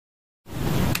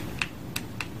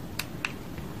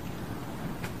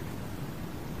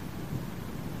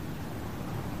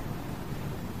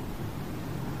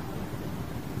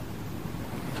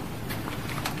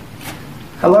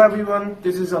Hello everyone,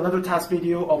 this is another test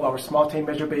video of our Smart Tape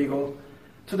Measure Bagel.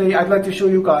 Today I'd like to show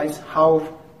you guys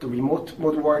how the remote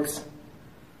mode works.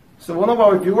 So one of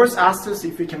our viewers asked us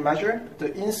if we can measure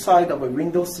the inside of a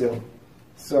windowsill.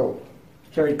 So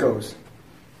here it goes.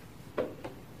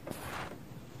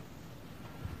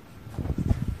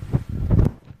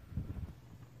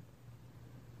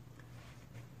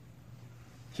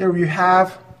 Here you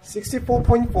have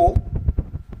 64.4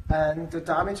 and the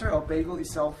diameter of bagel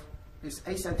itself is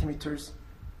 8 centimeters.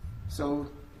 So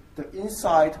the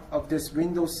inside of this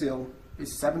windowsill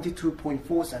is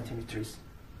 72.4 centimeters.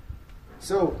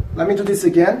 So let me do this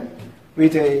again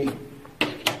with a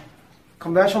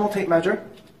conventional tape measure.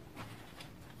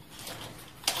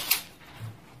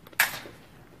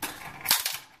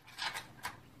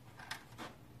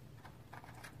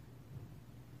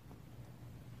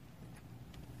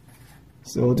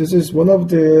 So this is one of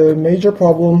the major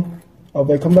problems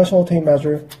of a conventional tape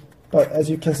measure, but as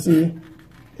you can see,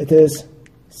 it is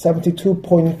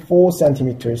 72.4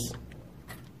 centimeters.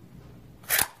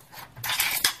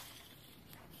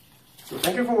 So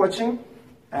thank you for watching,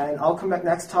 and I'll come back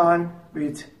next time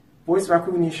with voice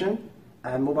recognition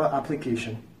and mobile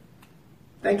application.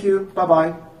 Thank you,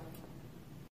 bye-bye.